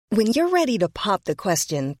When you're ready to pop the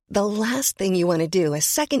question, the last thing you want to do is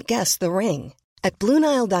second-guess the ring. At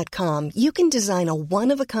BlueNile.com, you can design a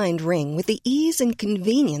one-of-a-kind ring with the ease and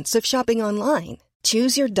convenience of shopping online.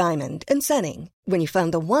 Choose your diamond and setting. When you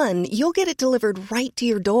find the one, you'll get it delivered right to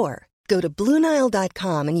your door. Go to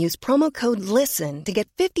BlueNile.com and use promo code LISTEN to get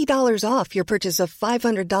 $50 off your purchase of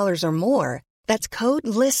 $500 or more. That's code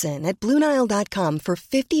LISTEN at BlueNile.com for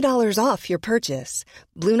 $50 off your purchase.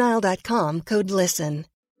 BlueNile.com, code LISTEN.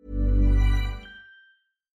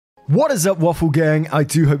 What is up, Waffle Gang? I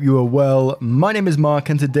do hope you are well. My name is Mark,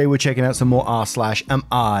 and today we're checking out some more r/Am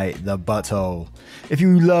I the Butthole. If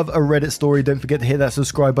you love a Reddit story, don't forget to hit that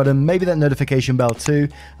subscribe button, maybe that notification bell too,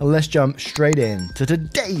 and let's jump straight in to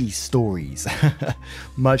today's stories.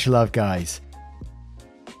 Much love, guys.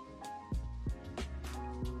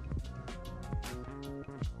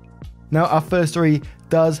 Now, our first story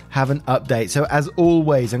does have an update. So as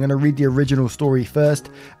always, I'm going to read the original story first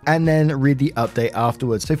and then read the update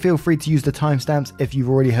afterwards. So feel free to use the timestamps if you've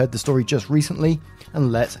already heard the story just recently,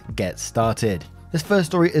 and let's get started. This first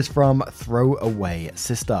story is from Throwaway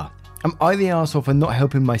Sister. Am I the arsehole for not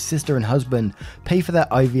helping my sister and husband pay for their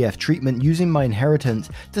IVF treatment using my inheritance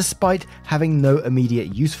despite having no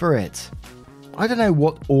immediate use for it? I don't know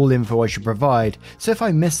what all info I should provide, so if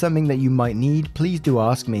I miss something that you might need, please do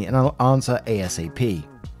ask me and I'll answer ASAP.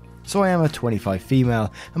 So I am a 25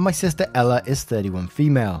 female and my sister Ella is 31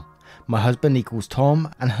 female. My husband equals Tom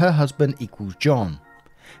and her husband equals John.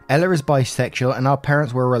 Ella is bisexual and our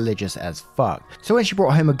parents were religious as fuck, so when she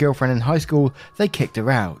brought home a girlfriend in high school, they kicked her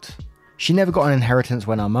out. She never got an inheritance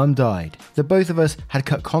when our mum died. The both of us had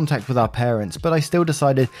cut contact with our parents, but I still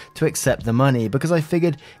decided to accept the money because I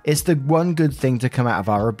figured it's the one good thing to come out of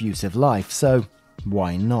our abusive life, so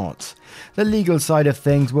why not? The legal side of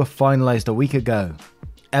things were finalised a week ago.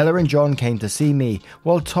 Ella and John came to see me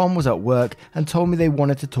while Tom was at work and told me they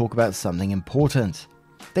wanted to talk about something important.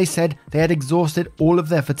 They said they had exhausted all of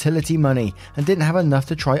their fertility money and didn't have enough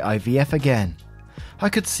to try IVF again. I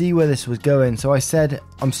could see where this was going, so I said,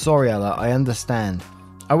 "I'm sorry, Ella, I understand.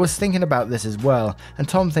 I was thinking about this as well, and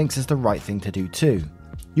Tom thinks it's the right thing to do too.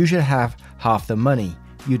 You should have half the money.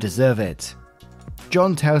 You deserve it."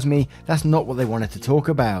 John tells me that's not what they wanted to talk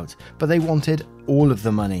about, but they wanted all of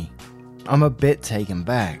the money. I'm a bit taken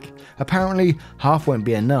back. Apparently, half won't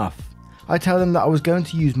be enough. I tell them that I was going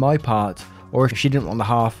to use my part, or if she didn't want the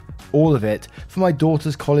half, all of it, for my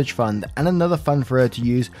daughter's college fund and another fund for her to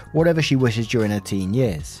use whatever she wishes during her teen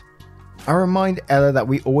years. I remind Ella that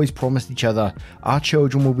we always promised each other our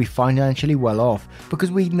children will be financially well off because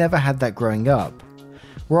we never had that growing up.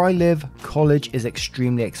 Where I live, college is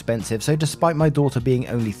extremely expensive, so despite my daughter being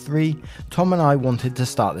only 3, Tom and I wanted to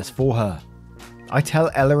start this for her. I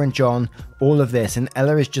tell Ella and John all of this, and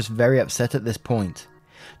Ella is just very upset at this point.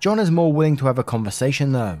 John is more willing to have a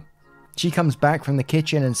conversation though. She comes back from the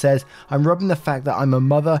kitchen and says I'm rubbing the fact that I'm a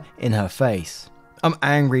mother in her face. I'm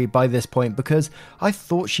angry by this point because I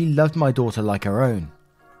thought she loved my daughter like her own.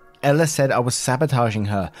 Ella said I was sabotaging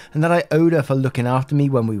her and that I owed her for looking after me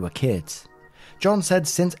when we were kids. John said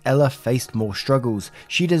since Ella faced more struggles,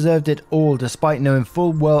 she deserved it all despite knowing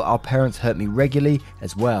full well our parents hurt me regularly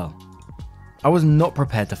as well. I was not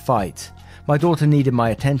prepared to fight. My daughter needed my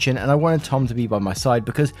attention and I wanted Tom to be by my side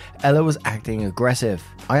because Ella was acting aggressive.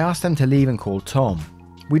 I asked them to leave and called Tom.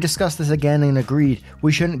 We discussed this again and agreed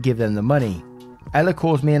we shouldn't give them the money. Ella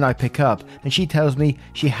calls me and I pick up and she tells me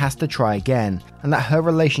she has to try again and that her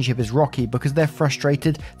relationship is rocky because they're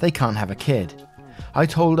frustrated they can't have a kid. I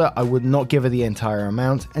told her I would not give her the entire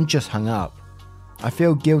amount and just hung up. I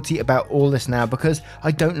feel guilty about all this now because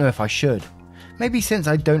I don't know if I should. Maybe since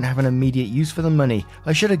I don't have an immediate use for the money,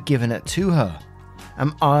 I should have given it to her.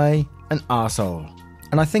 Am I an arsehole?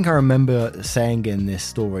 And I think I remember saying in this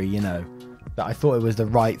story, that I thought it was the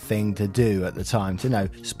right thing to do at the time to,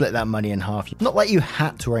 split that money in half. Not like you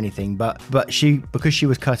had to or anything, but because she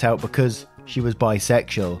was cut out because she was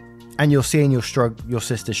bisexual, and you're seeing your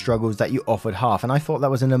sister's struggles that you offered half, and I thought that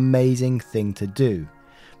was an amazing thing to do.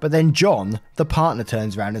 But then John, the partner,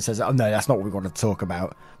 turns around and says, "Oh no, that's not what we want to talk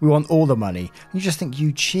about. We want all the money." And you just think,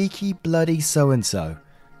 you cheeky bloody so-and-so.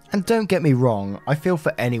 And don't get me wrong, I feel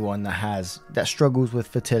for anyone that struggles with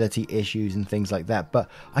fertility issues and things like that, but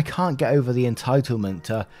I can't get over the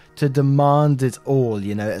entitlement to demand it all,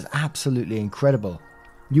 it's absolutely incredible.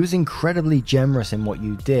 You was incredibly generous in what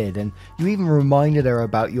you did, and you even reminded her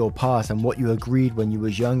about your past and what you agreed when you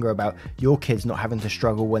was younger about your kids not having to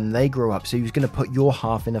struggle when they grow up, so you was going to put your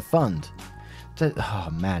half in a fund. Oh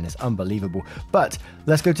man, it's unbelievable. But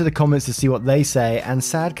let's go to the comments to see what they say. And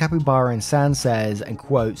Sad Capybara in Sand says, and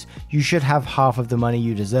quotes, "You should have half of the money,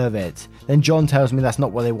 you deserve it." Then John tells me that's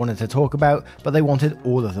not what they wanted to talk about, but they wanted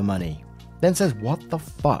all of the money. Then says, "What the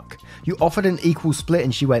fuck? You offered an equal split,"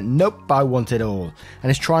 and she went, "Nope, I want it all," and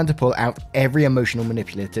is trying to pull out every emotional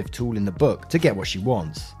manipulative tool in the book to get what she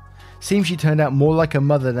wants. Seems she turned out more like a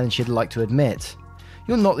mother than she'd like to admit.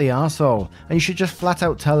 You're not the arsehole, and you should just flat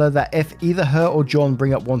out tell her that if either her or John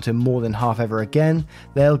bring up wanting more than half ever again,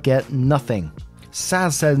 they'll get nothing.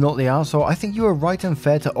 Saz says, "Not the arsehole. I think you were right and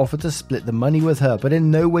fair to offer to split the money with her, but in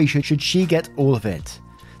no way should she get all of it.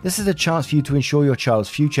 This is a chance for you to ensure your child's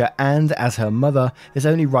future, and as her mother, it's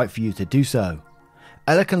only right for you to do so.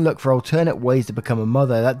 Ella can look for alternate ways to become a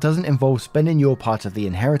mother that doesn't involve spending your part of the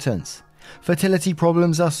inheritance. Fertility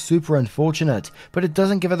problems are super unfortunate, but it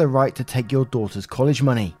doesn't give her the right to take your daughter's college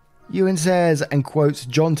money." Ewan says, and quotes,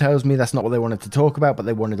 "John tells me that's not what they wanted to talk about, but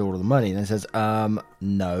they wanted all of the money." And then says,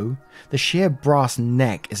 no. The sheer brass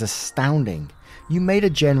neck is astounding. You made a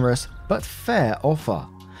generous but fair offer.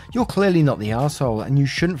 You're clearly not the arsehole, and you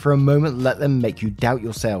shouldn't for a moment let them make you doubt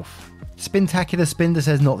yourself. Spintacular Spinder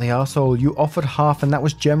says, "Not the arsehole. You offered half and that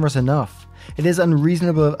was generous enough. It is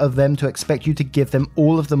unreasonable of them to expect you to give them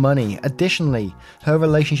all of the money. Additionally, her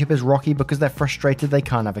relationship is rocky because they're frustrated they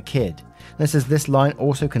can't have a kid." And it says, "This line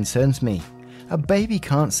also concerns me. A baby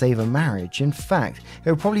can't save a marriage. In fact, it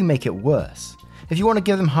would probably make it worse. If you want to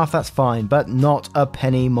give them half, that's fine, but not a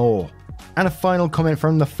penny more." And a final comment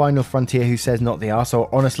from the Final Frontier, who says, "Not the arsehole.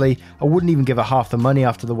 Honestly, I wouldn't even give her half the money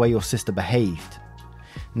after the way your sister behaved."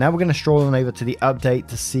 Now we're going to stroll on over to the update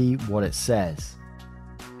to see what it says.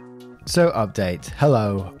 So update.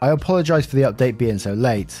 Hello. I apologise for the update being so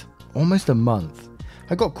late. Almost a month.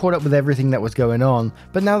 I got caught up with everything that was going on,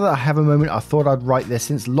 but now that I have a moment I thought I'd write this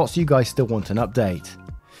since lots of you guys still want an update.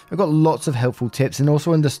 I got lots of helpful tips and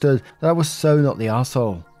also understood that I was so not the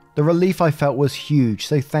arsehole. The relief I felt was huge,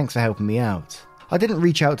 so thanks for helping me out. I didn't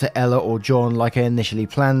reach out to Ella or John like I initially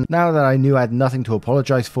planned now that I knew I had nothing to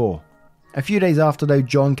apologise for. A few days after though,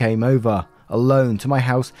 John came over, alone, to my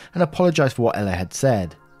house and apologised for what Ella had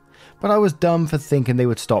said. But I was dumb for thinking they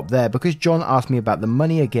would stop there because John asked me about the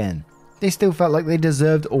money again. They still felt like they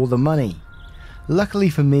deserved all the money. Luckily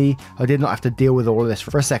for me, I did not have to deal with all of this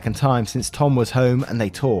for a second time since Tom was home and they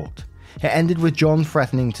talked. It ended with John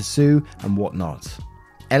threatening to sue and whatnot.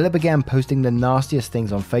 Ella began posting the nastiest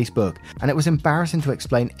things on Facebook, and it was embarrassing to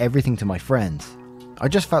explain everything to my friends. I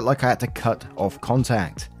just felt like I had to cut off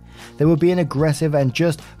contact. They were being aggressive and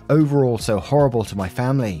just overall so horrible to my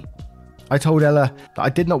family. I told Ella that I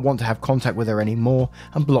did not want to have contact with her anymore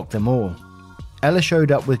and blocked them all. Ella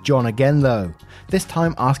showed up with John again though, this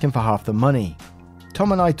time asking for half the money.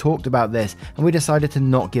 Tom and I talked about this and we decided to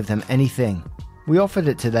not give them anything. We offered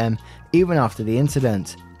it to them even after the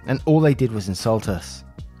incident, and all they did was insult us.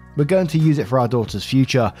 We're going to use it for our daughter's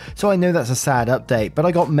future, so I know that's a sad update, but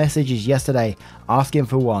I got messages yesterday asking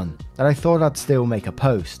for one that I thought I'd still make a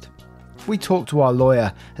post. We talked to our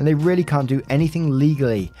lawyer and they really can't do anything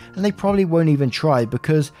legally, and they probably won't even try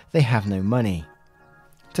because they have no money.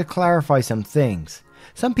 To clarify some things,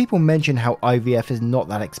 some people mention how IVF is not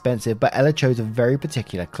that expensive, but Ella chose a very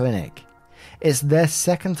particular clinic. It's their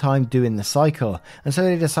second time doing the cycle, and so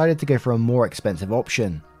they decided to go for a more expensive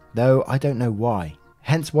option, though I don't know why.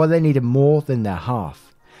 Hence why they needed more than their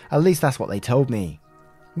half. At least that's what they told me.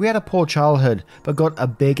 We had a poor childhood, but got a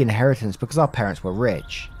big inheritance because our parents were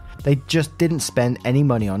rich. They just didn't spend any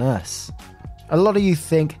money on us. A lot of you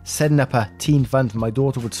think setting up a teen fund for my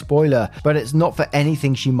daughter would spoil her, but it's not for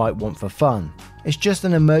anything she might want for fun. It's just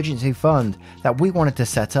an emergency fund that we wanted to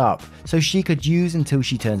set up so she could use until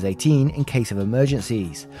she turns 18 in case of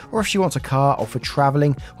emergencies, or if she wants a car or for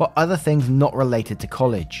travelling or other things not related to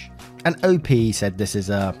college. And OP said this is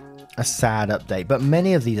a sad update, but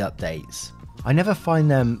many of these updates, I never find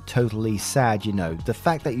them totally sad, you know. The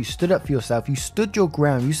fact that you stood up for yourself, you stood your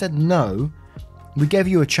ground, you said no, we gave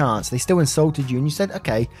you a chance, they still insulted you, and you said,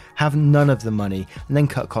 okay, have none of the money, and then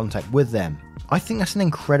cut contact with them. I think that's an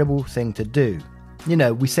incredible thing to do. You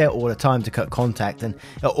know, we say it all the time to cut contact, and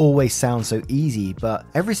it always sounds so easy, but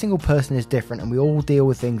every single person is different, and we all deal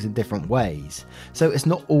with things in different ways. So it's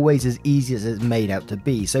not always as easy as it's made out to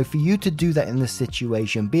be. So for you to do that in this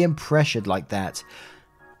situation, being pressured like that,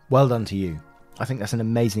 well done to you. I think that's an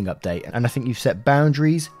amazing update, and I think you've set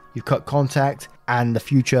boundaries, you've cut contact, and the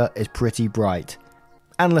future is pretty bright.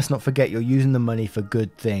 And let's not forget you're using the money for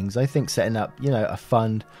good things. I think setting up, a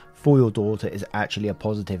fund for your daughter is actually a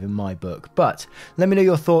positive in my book. But let me know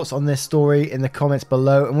your thoughts on this story in the comments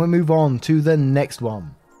below, and we'll move on to the next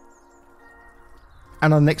one.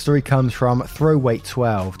 And our next story comes from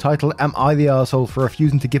Throwweight12, titled, Am I the arsehole for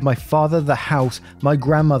refusing to give my father the house my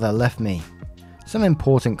grandmother left me? Some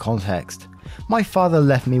important context. My father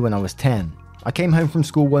left me when I was 10. I came home from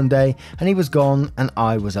school one day and he was gone and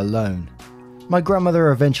I was alone. My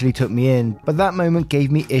grandmother eventually took me in, but that moment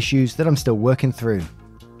gave me issues that I'm still working through.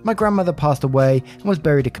 My grandmother passed away and was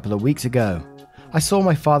buried a couple of weeks ago. I saw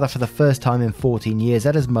my father for the first time in 14 years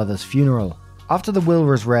at his mother's funeral. After the will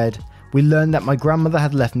was read, we learned that my grandmother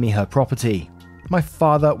had left me her property. My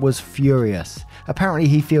father was furious. Apparently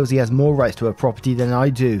he feels he has more rights to her property than I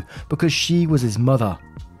do because she was his mother.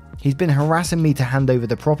 He's been harassing me to hand over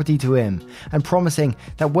the property to him and promising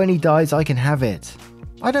that when he dies I can have it.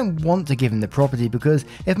 I don't want to give him the property because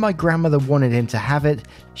if my grandmother wanted him to have it,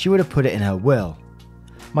 she would have put it in her will.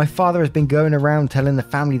 My father has been going around telling the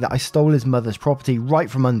family that I stole his mother's property right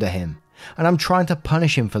from under him, and I'm trying to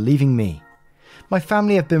punish him for leaving me. My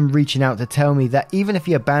family have been reaching out to tell me that even if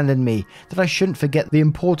he abandoned me, that I shouldn't forget the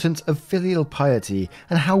importance of filial piety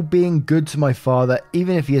and how being good to my father,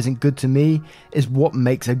 even if he isn't good to me, is what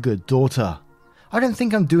makes a good daughter. I don't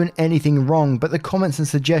think I'm doing anything wrong, but the comments and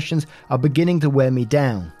suggestions are beginning to wear me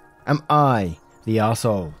down. Am I the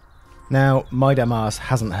arsehole? Now, my dumb ass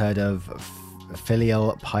hasn't heard of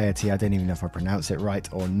filial piety. I don't even know if I pronounce it right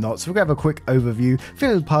or not, so we're going to have a quick overview.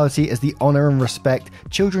 Filial piety is the honour and respect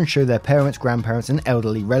children show their parents, grandparents and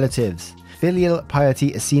elderly relatives. Filial piety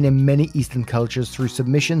is seen in many Eastern cultures through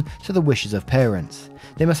submission to the wishes of parents.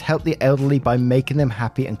 They must help the elderly by making them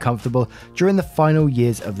happy and comfortable during the final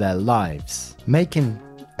years of their lives. Making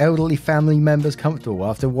elderly family members comfortable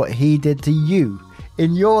after what he did to you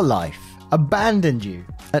in your life, abandoned you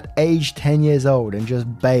at age 10 years old and just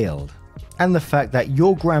bailed. And the fact that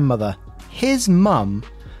your grandmother, his mum,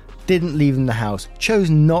 didn't leave him the house, chose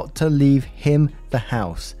not to leave him the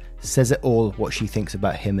house, says it all what she thinks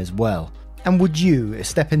about him as well. And would you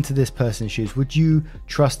step into this person's shoes? Would you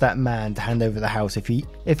trust that man to hand over the house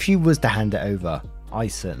if she was to hand it over? I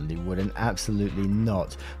certainly wouldn't, absolutely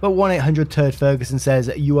not. But 1-800-TURD-FERGUSON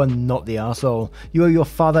says, you are not the arsehole. You owe your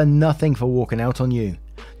father nothing for walking out on you.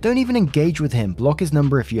 Don't even engage with him, block his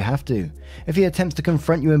number if you have to. If he attempts to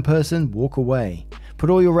confront you in person, walk away. Put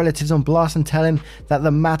all your relatives on blast and tell him that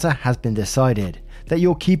the matter has been decided, that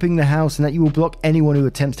you're keeping the house and that you will block anyone who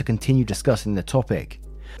attempts to continue discussing the topic.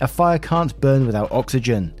 A fire can't burn without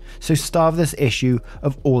oxygen, so starve this issue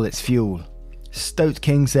of all its fuel. Stoat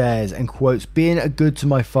King says, and quotes, being a good to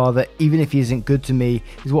my father, even if he isn't good to me,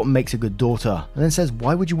 is what makes a good daughter. And then says,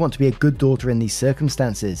 why would you want to be a good daughter in these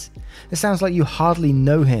circumstances? It sounds like you hardly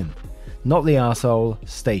know him. Not the arsehole,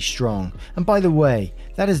 stay strong. And by the way,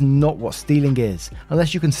 that is not what stealing is,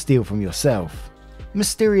 unless you can steal from yourself.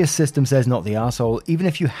 Mysterious System says, not the arsehole. Even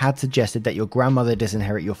if you had suggested that your grandmother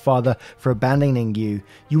disinherit your father for abandoning you,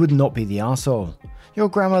 you would not be the arsehole. Your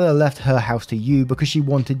grandmother left her house to you because she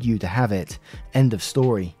wanted you to have it. End of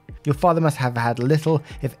story. Your father must have had little,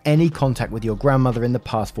 if any, contact with your grandmother in the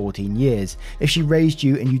past 14 years, if she raised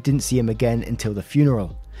you and you didn't see him again until the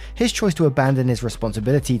funeral. His choice to abandon his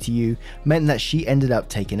responsibility to you meant that she ended up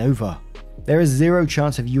taking over. There is zero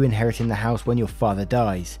chance of you inheriting the house when your father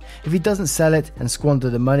dies. If he doesn't sell it and squander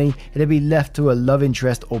the money, it'll be left to a love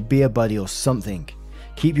interest or beer buddy or something.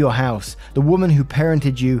 Keep your house. The woman who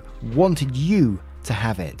parented you wanted you to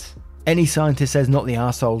have it. Any scientist says, not the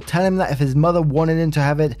arsehole. Tell him that if his mother wanted him to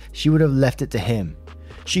have it, she would have left it to him.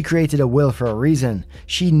 She created a will for a reason.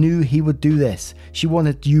 She knew he would do this. She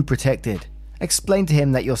wanted you protected. Explain to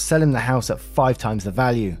him that you're selling the house at 5 times the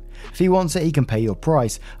value. If he wants it, he can pay your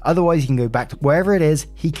price. Otherwise, he can go back to wherever it is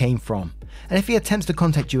he came from. And if he attempts to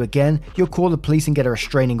contact you again, you'll call the police and get a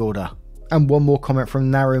restraining order. And one more comment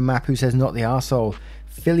from Narrow Map, who says, not the arsehole.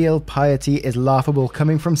 Filial piety is laughable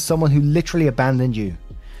coming from someone who literally abandoned you.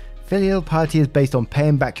 Filial piety is based on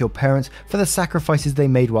paying back your parents for the sacrifices they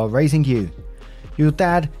made while raising you. Your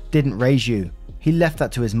dad didn't raise you. He left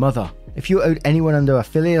that to his mother. If you owed anyone under a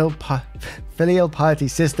filial piety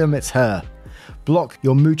system, it's her. Block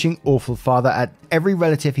your mooching awful father at every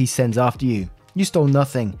relative he sends after you. You stole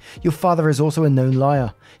nothing. Your father is also a known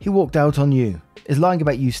liar. He walked out on you, is lying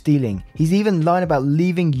about you stealing. He's even lying about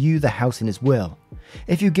leaving you the house in his will.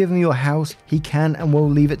 If you give him your house, he can and will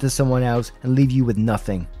leave it to someone else and leave you with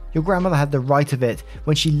nothing. Your grandmother had the right of it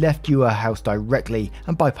when she left you her house directly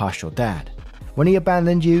and bypassed your dad. When he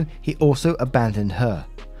abandoned you, he also abandoned her.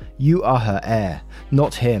 You are her heir,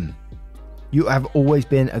 not him. You have always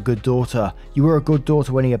been a good daughter. You were a good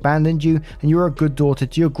daughter when he abandoned you, and you were a good daughter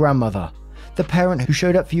to your grandmother, the parent who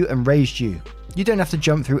showed up for you and raised you. You don't have to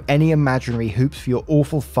jump through any imaginary hoops for your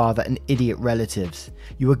awful father and idiot relatives.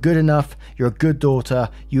 You are good enough, you're a good daughter,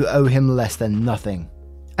 you owe him less than nothing.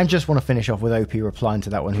 And just want to finish off with OP replying to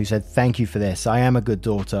that one, who said, "Thank you for this. I am a good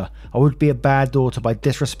daughter. I would be a bad daughter by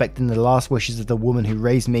disrespecting the last wishes of the woman who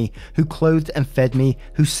raised me, who clothed and fed me,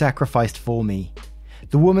 who sacrificed for me.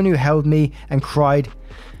 The woman who held me and cried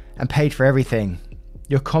and paid for everything.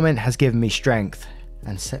 Your comment has given me strength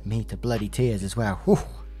and set me to bloody tears as well." Whew.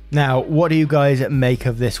 Now, what do you guys make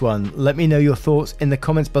of this one? Let me know your thoughts in the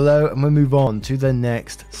comments below, and we'll move on to the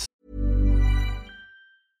next.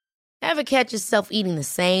 Ever catch yourself eating the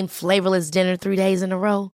same flavorless dinner 3 days in a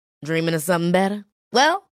row? Dreaming of something better?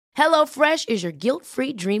 Well, HelloFresh is your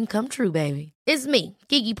guilt-free dream come true, baby. It's me,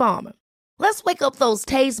 Keke Palmer. Let's wake up those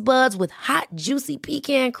taste buds with hot, juicy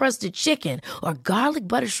pecan-crusted chicken or garlic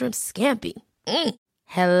butter shrimp scampi.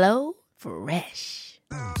 Hello Fresh.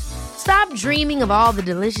 Stop dreaming of all the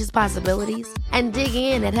delicious possibilities and dig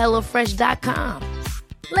in at HelloFresh.com.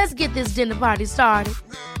 Let's get this dinner party started.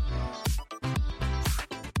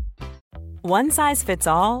 One size fits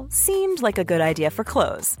all seemed like a good idea for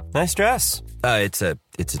clothes. Nice dress. It's a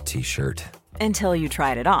t-shirt. Until you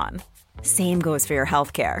tried it on. Same goes for your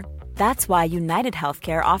healthcare. That's why United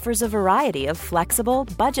Healthcare offers a variety of flexible,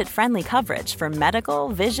 budget-friendly coverage for medical,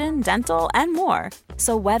 vision, dental, and more.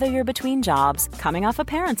 So whether you're between jobs, coming off a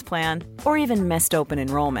parent's plan, or even missed open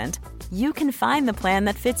enrollment, you can find the plan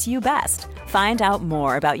that fits you best. Find out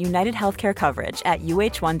more about United Healthcare coverage at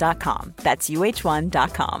uh1.com. That's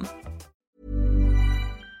uh1.com.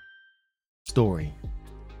 Story.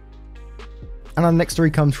 And our next story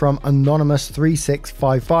comes from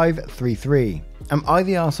Anonymous365533. Am I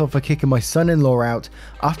the arsehole for kicking my son-in-law out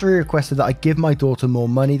after he requested that I give my daughter more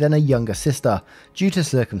money than a younger sister due to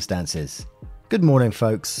circumstances? Good morning,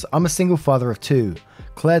 folks. I'm a single father of two,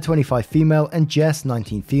 Claire 25 female and Jess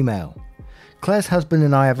 19 female. Claire's husband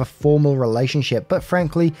and I have a formal relationship, but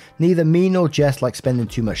frankly, neither me nor Jess like spending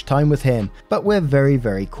too much time with him, but we're very,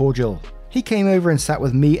 very cordial. He came over and sat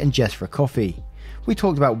with me and Jess for coffee. We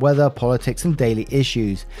talked about weather, politics and daily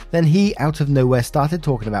issues. Then he, out of nowhere, started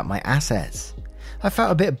talking about my assets. I felt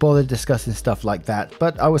a bit bothered discussing stuff like that,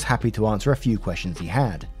 but I was happy to answer a few questions he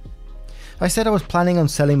had. I said I was planning on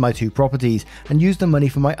selling my 2 properties and use the money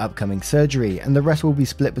for my upcoming surgery, and the rest will be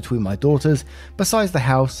split between my daughters, besides the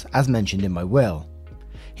house, as mentioned in my will.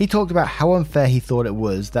 He talked about how unfair he thought it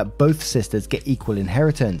was that both sisters get equal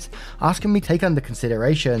inheritance, asking me to take under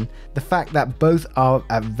consideration the fact that both are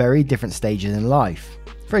at very different stages in life.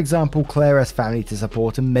 For example, Claire has family to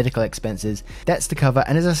support and medical expenses, debts to cover,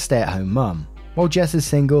 and is a stay-at-home mum. While Jess is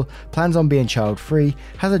single, plans on being child-free,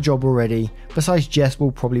 has a job already, besides Jess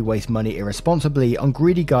will probably waste money irresponsibly on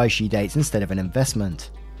greedy guys she dates instead of an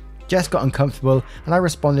investment. Jess got uncomfortable and I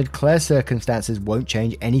responded Claire's circumstances won't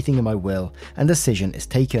change anything in my will and decision is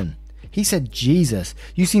taken. He said, "Jesus,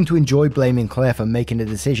 you seem to enjoy blaming Claire for making a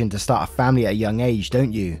decision to start a family at a young age,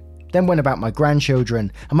 don't you?" Then went about my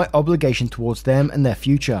grandchildren and my obligation towards them and their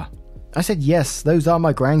future. I said, "Yes, those are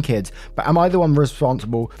my grandkids, but am I the one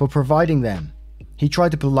responsible for providing them?" He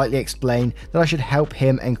tried to politely explain that I should help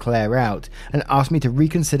him and Claire out, and asked me to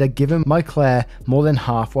reconsider giving my Claire more than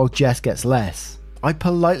half while Jess gets less. I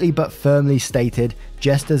politely but firmly stated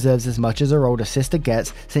Jess deserves as much as her older sister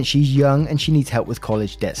gets since she's young and she needs help with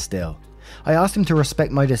college debt still. I asked him to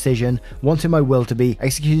respect my decision, wanting my will to be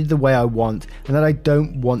executed the way I want, and that I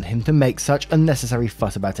don't want him to make such unnecessary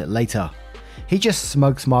fuss about it later. He just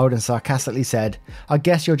smiled and sarcastically said, "I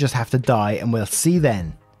guess you'll just have to die and we'll see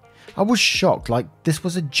then." I was shocked, like this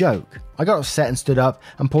was a joke. I got upset and stood up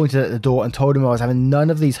and pointed at the door and told him I was having none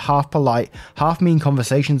of these half polite, half mean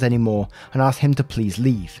conversations anymore and asked him to please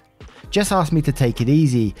leave. Jess asked me to take it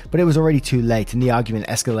easy, but it was already too late and the argument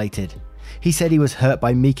escalated. He said he was hurt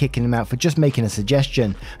by me kicking him out for just making a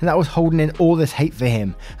suggestion and that I was holding in all this hate for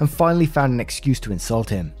him, and finally found an excuse to insult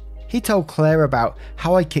him. He told Claire about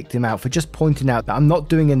how I kicked him out for just pointing out that I'm not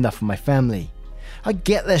doing enough for my family. I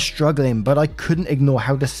get they're struggling, but I couldn't ignore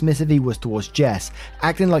how dismissive he was towards Jess,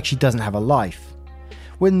 acting like she doesn't have a life.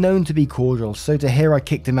 We're known to be cordial, so to hear I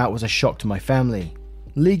kicked him out was a shock to my family.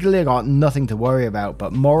 Legally I got nothing to worry about,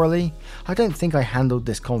 but morally, I don't think I handled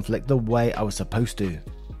this conflict the way I was supposed to.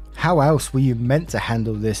 How else were you meant to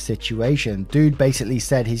handle this situation? Dude basically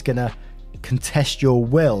said he's gonna contest your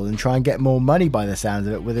will and try and get more money by the sounds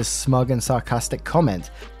of it with his smug and sarcastic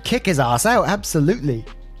comment. Kick his ass out, absolutely.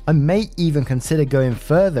 I may even consider going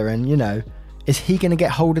further and, is he going to get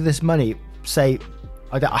hold of this money? Say,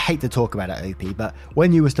 I hate to talk about it, OP, but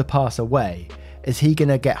when you was to pass away, is he going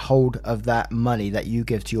to get hold of that money that you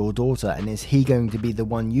give to your daughter, and is he going to be the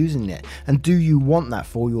one using it? And do you want that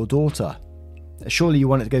for your daughter? Surely you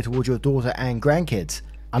want it to go towards your daughter and grandkids.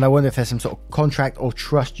 And I wonder if there's some sort of contract or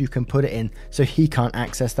trust you can put it in so he can't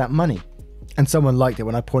access that money. And someone liked it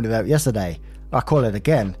when I pointed out yesterday. I'll call it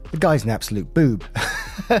again, the guy's an absolute boob.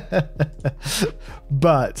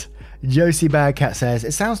 But Josie Badcat says,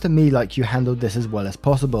 it sounds to me like you handled this as well as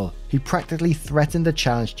possible. He practically threatened a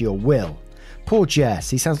challenge to your will. Poor Jess,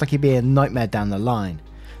 he sounds like he'd be a nightmare down the line.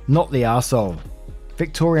 Not the arsehole.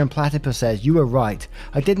 Victorian Platypus says, you were right.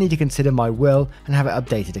 I did need to consider my will and have it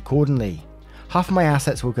updated accordingly. Half of my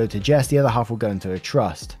assets will go to Jess, the other half will go into a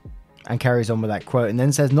trust. And carries on with that quote and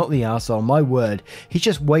then says, not the arsehole, my word. He's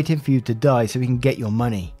just waiting for you to die so he can get your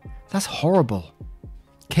money. That's horrible.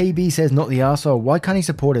 KB says, not the arsehole, why can't he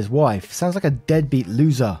support his wife? Sounds like a deadbeat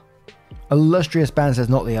loser. Illustrious Band says,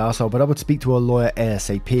 not the arsehole, but I would speak to a lawyer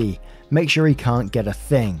ASAP. Make sure he can't get a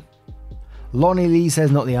thing. Lonnie Lee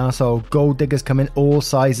says, not the arsehole, gold diggers come in all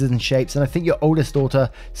sizes and shapes, and I think your oldest daughter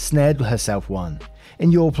snared herself one.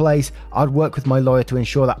 In your place, I'd work with my lawyer to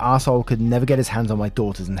ensure that arsehole could never get his hands on my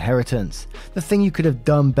daughter's inheritance. The thing you could have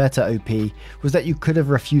done better, OP, was that you could have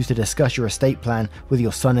refused to discuss your estate plan with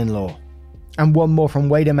your son-in-law. And one more from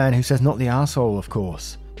Waderman who says, not the arsehole, of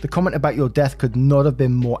course. The comment about your death could not have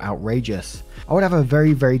been more outrageous. I would have a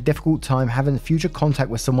very, very difficult time having future contact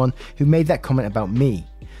with someone who made that comment about me.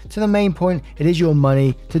 To the main point, it is your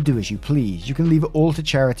money to do as you please. You can leave it all to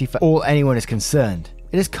charity for all anyone is concerned.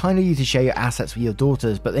 It is kind of you to share your assets with your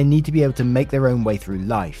daughters, but they need to be able to make their own way through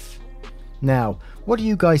life. Now, what do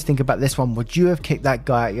you guys think about this one? Would you have kicked that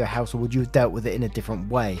guy out of your house, or would you have dealt with it in a different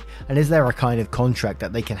way? And is there a kind of contract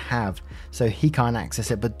that they can have so he can't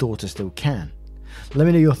access it but daughter still can? Let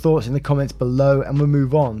me know your thoughts in the comments below and we'll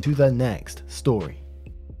move on to the next story.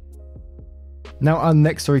 Now our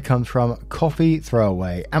next story comes from Coffee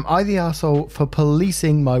Throwaway. Am I the arsehole for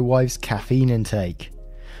policing my wife's caffeine intake?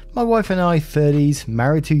 My wife and I, 30s,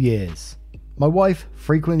 married 2 years. My wife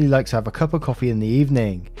frequently likes to have a cup of coffee in the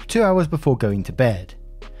evening, 2 hours before going to bed.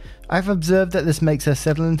 I've observed that this makes her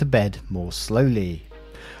settle into bed more slowly.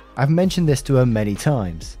 I've mentioned this to her many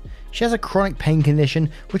times. She has a chronic pain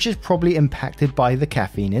condition which is probably impacted by the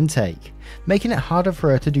caffeine intake, making it harder for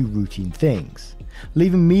her to do routine things,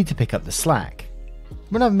 leaving me to pick up the slack.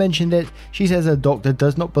 When I've mentioned it, she says her doctor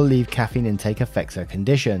does not believe caffeine intake affects her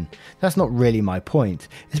condition. That's not really my point.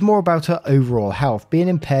 It's more about her overall health being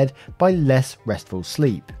impaired by less restful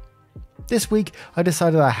sleep. This week, I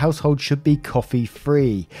decided our household should be coffee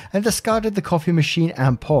free and discarded the coffee machine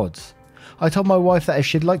and pods. I told my wife that if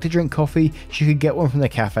she'd like to drink coffee, she could get one from the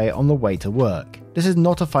cafe on the way to work. This is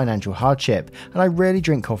not a financial hardship, and I rarely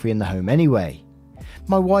drink coffee in the home anyway.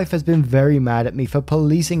 My wife has been very mad at me for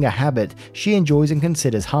policing a habit she enjoys and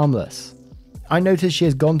considers harmless. I noticed she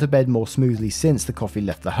has gone to bed more smoothly since the coffee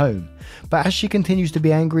left the home, but as she continues to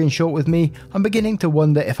be angry and short with me, I'm beginning to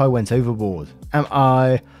wonder if I went overboard. Am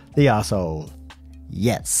I the arsehole?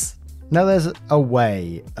 Yes. Now there's a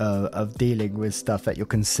way of dealing with stuff that you're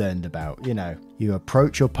concerned about. You know, you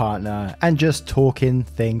approach your partner and just talking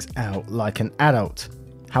things out like an adult.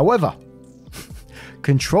 However,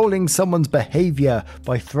 controlling someone's behavior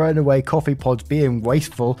by throwing away coffee pods, being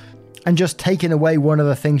wasteful, and just taking away one of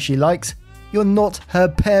the things she likes, you're not her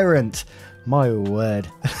parent. My word.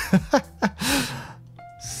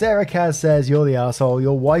 Sarah Kaz says, you're the arsehole,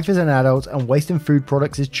 your wife is an adult and wasting food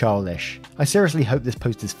products is childish. I seriously hope this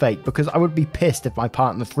post is fake because I would be pissed if my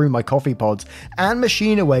partner threw my coffee pods and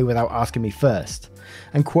machine away without asking me first.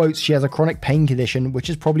 And quotes, she has a chronic pain condition which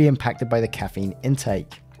is probably impacted by the caffeine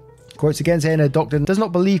intake. Quotes again saying her doctor does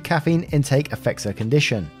not believe caffeine intake affects her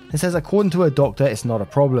condition. It says according to her doctor it's not a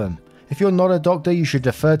problem. If you're not a doctor you should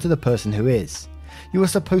defer to the person who is. You are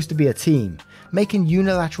supposed to be a team. Making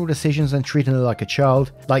unilateral decisions and treating her like a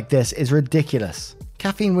child like this is ridiculous.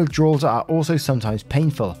 Caffeine withdrawals are also sometimes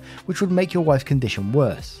painful, which would make your wife's condition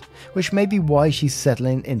worse, which may be why she's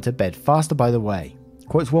settling into bed faster, by the way.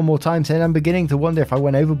 Quotes one more time saying, I'm beginning to wonder if I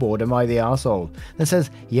went overboard, am I the arsehole? Then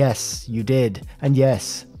says, yes, you did, and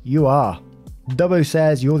yes, you are. Dubbo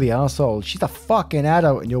says, you're the arsehole. She's a fucking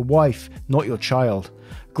adult and your wife, not your child.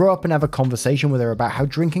 Grow up and have a conversation with her about how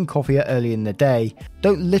drinking coffee early in the day.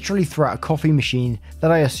 Don't literally throw out a coffee machine that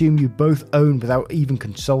I assume you both own without even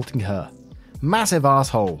consulting her. Massive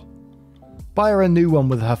arsehole. Buy her a new one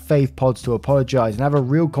with her fave pods to apologise and have a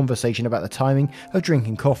real conversation about the timing of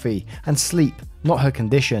drinking coffee and sleep, not her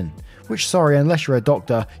condition. Which, sorry, unless you're a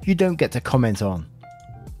doctor, you don't get to comment on.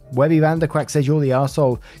 Webby Vanderquack says you're the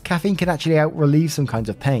arsehole. Caffeine can actually out-relieve some kinds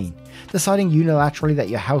of pain. Deciding unilaterally that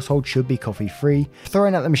your household should be coffee-free,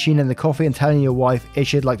 throwing out the machine and the coffee and telling your wife if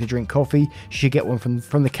she'd like to drink coffee, she should get one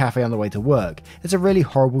from the cafe on the way to work. It's a really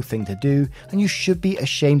horrible thing to do, and you should be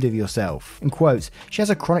ashamed of yourself. In quotes, she has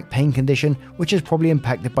a chronic pain condition, which is probably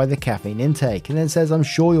impacted by the caffeine intake, and then says, I'm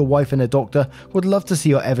sure your wife and a doctor would love to see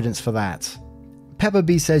your evidence for that. Pepper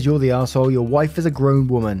B says, you're the arsehole. Your wife is a grown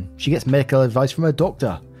woman. She gets medical advice from her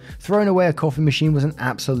doctor. Throwing away a coffee machine was an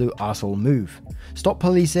absolute arsehole move. Stop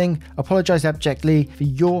policing. Apologise abjectly for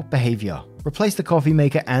your behaviour. Replace the coffee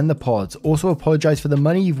maker and the pods. Also apologise for the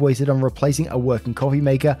money you've wasted on replacing a working coffee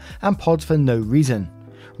maker and pods for no reason.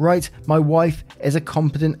 Right, my wife is a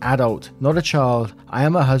competent adult, not a child. I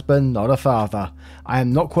am a husband, not a father. I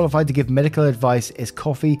am not qualified to give medical advice. It's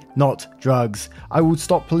coffee, not drugs. I will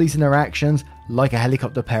stop policing her actions like a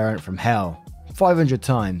helicopter parent from hell. 500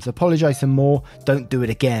 times. Apologise some more. Don't do it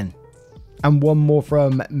again. And one more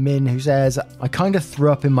from Min, who says, I kind of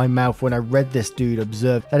threw up in my mouth when I read this dude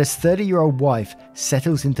observe that his 30-year-old wife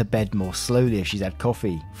settles into bed more slowly if she's had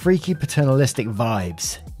coffee. Freaky paternalistic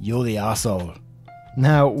vibes. You're the arsehole.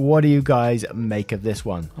 Now, what do you guys make of this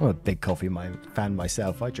one? I'm a big coffee fan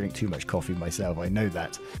myself. I drink too much coffee myself, I know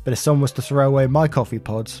that. But if someone was to throw away my coffee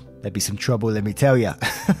pods, there'd be some trouble, let me tell you.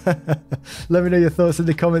 Let me know your thoughts in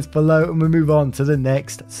the comments below, and we'll move on to the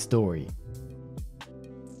next story.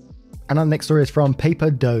 And our next story is from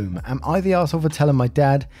Paper Dome. Am I the arsehole for telling my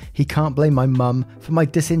dad he can't blame my mum for my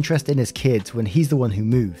disinterest in his kids when he's the one who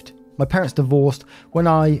moved? My parents divorced when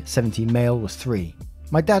I, 17 male, was 3.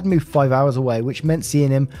 My dad moved 5 hours away, which meant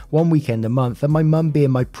seeing him one weekend a month, and my mum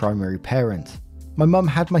being my primary parent. My mum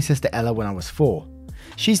had my sister Ella when I was 4.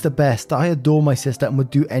 She's the best. I adore my sister and would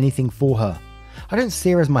do anything for her. I don't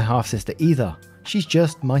see her as my half-sister either. She's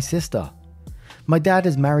just my sister. My dad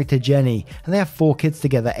is married to Jenny, and they have 4 kids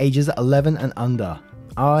together, ages 11 and under.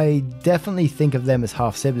 I definitely think of them as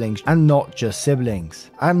half-siblings and not just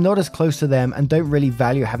siblings. I am not as close to them and don't really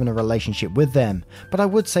value having a relationship with them, but I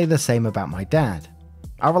would say the same about my dad.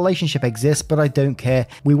 Our relationship exists, but I don't care.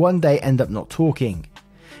 We one day end up not talking.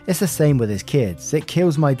 It's the same with his kids. It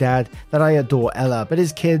kills my dad that I adore Ella, but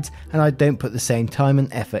his kids and I don't put the same time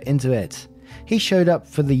and effort into it. He showed up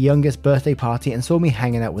for the youngest birthday party and saw me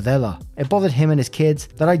hanging out with Ella. It bothered him and his kids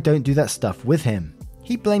that I don't do that stuff with him.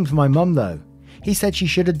 He blames my mum though. He said she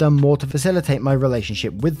should have done more to facilitate my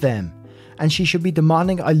relationship with them, and she should be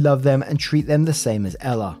demanding I love them and treat them the same as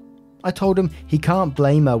Ella. I told him he can't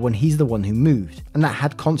blame her when he's the one who moved, and that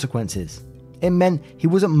had consequences. It meant he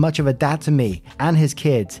wasn't much of a dad to me, and his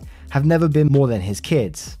kids have never been more than his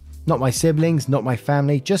kids. Not my siblings, not my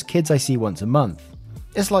family, just kids I see once a month.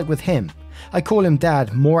 It's like with him. I call him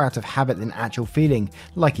dad more out of habit than actual feeling,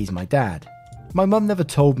 like he's my dad. My mum never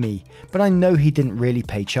told me, but I know he didn't really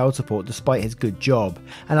pay child support despite his good job,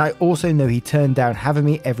 and I also know he turned down having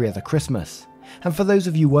me every other Christmas. And for those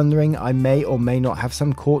of you wondering, I may or may not have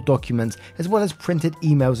some court documents as well as printed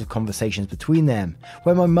emails of conversations between them,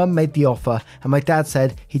 where my mum made the offer and my dad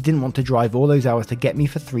said he didn't want to drive all those hours to get me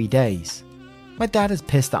for 3 days. My dad is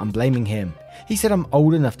pissed that I'm blaming him. He said I'm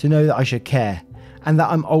old enough to know that I should care, and that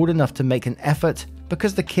I'm old enough to make an effort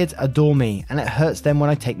because the kids adore me and it hurts them when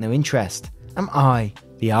I take no interest. Am I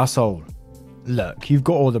the arsehole? Look, you've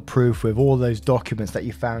got all the proof with all those documents that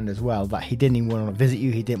you found as well, that he didn't even want to visit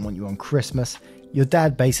you, he didn't want you on Christmas. Your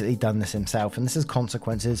dad basically done this himself, and this is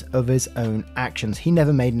consequences of his own actions. He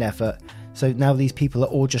never made an effort, so now these people are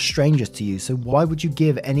all just strangers to you, so why would you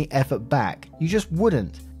give any effort back? You just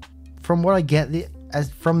wouldn't. From what I get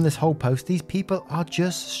from this whole post, these people are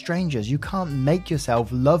just strangers. You can't make yourself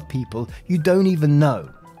love people you don't even know.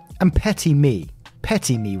 And petty me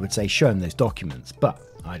would say show him those documents, but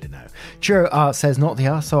I don't know. Churro Art says, not the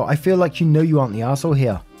arsehole. I feel like you know you aren't the arsehole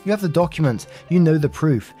here. You have the documents, you know the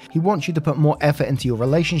proof. He wants you to put more effort into your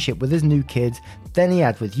relationship with his new kids than he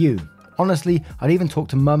had with you. Honestly, I'd even talk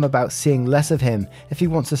to mum about seeing less of him if he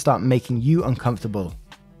wants to start making you uncomfortable.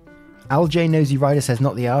 Al J Nosy Rider says,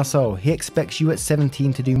 not the arsehole. He expects you at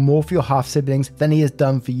 17 to do more for your half-siblings than he has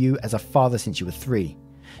done for you as a father since you were 3.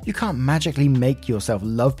 You can't magically make yourself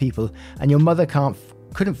love people, and your mother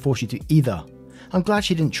couldn't force you to either. I'm glad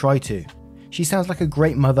she didn't try to. She sounds like a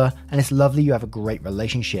great mother, and it's lovely you have a great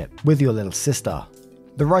relationship with your little sister.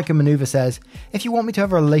 The Riker Maneuver says, if you want me to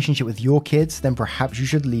have a relationship with your kids, then perhaps you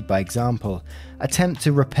should lead by example. Attempt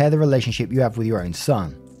to repair the relationship you have with your own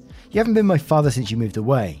son. You haven't been my father since you moved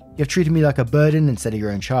away. You've treated me like a burden instead of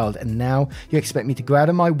your own child, and now you expect me to go out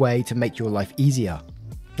of my way to make your life easier.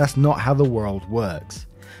 That's not how the world works.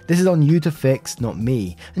 This is on you to fix, not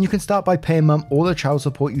me, and you can start by paying mum all the child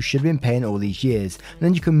support you should have been paying all these years, and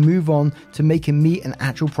then you can move on to making me an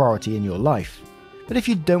actual priority in your life. But if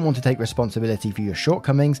you don't want to take responsibility for your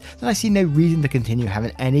shortcomings, then I see no reason to continue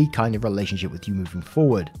having any kind of relationship with you moving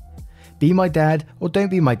forward. Be my dad or don't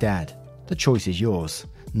be my dad. The choice is yours,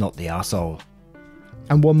 not the arsehole.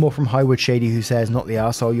 And one more from Highwood Shady who says, not the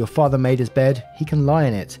arsehole, your father made his bed, he can lie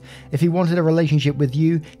in it. If he wanted a relationship with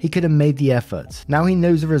you, he could have made the effort. Now he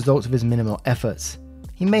knows the results of his minimal efforts.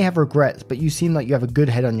 He may have regrets, but you seem like you have a good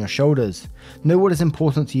head on your shoulders. Know what is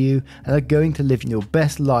important to you and are going to live your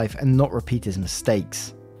best life and not repeat his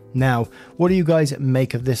mistakes. Now, what do you guys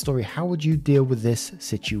make of this story? How would you deal with this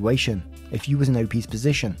situation if you was in OP's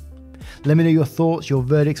position? Let me know your thoughts, your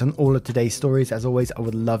verdicts on all of today's stories. As always, I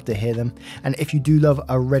would love to hear them. And if you do love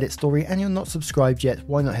a Reddit story and you're not subscribed yet,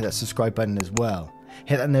 why not hit that subscribe button as well?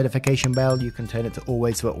 Hit that notification bell. You can turn it to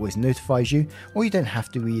always so it always notifies you, or you don't have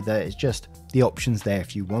to either. It's just the option's there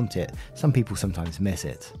if you want it. Some people sometimes miss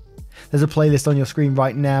it. There's a playlist on your screen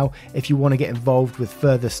right now if you want to get involved with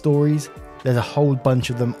further stories. There's a whole bunch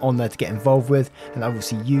of them on there to get involved with, and I will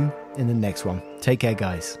see you in the next one. Take care,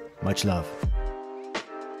 guys. Much love.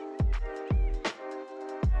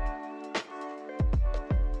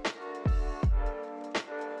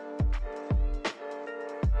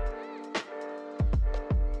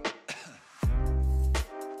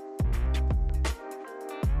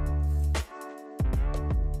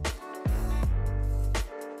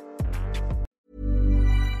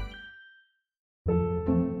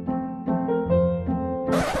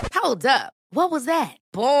 Hold up. What was that?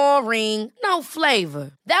 Boring. No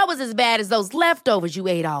flavor. That was as bad as those leftovers you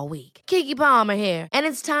ate all week. Keke Palmer here, and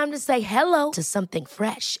it's time to say hello to something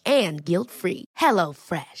fresh and guilt-free. Hello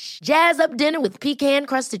Fresh. Jazz up dinner with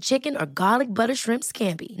pecan-crusted chicken or garlic butter shrimp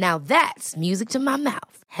scampi. Now that's music to my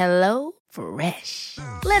mouth. Hello Fresh.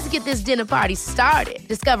 Let's get this dinner party started.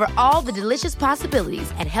 Discover all the delicious possibilities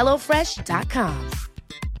at HelloFresh.com.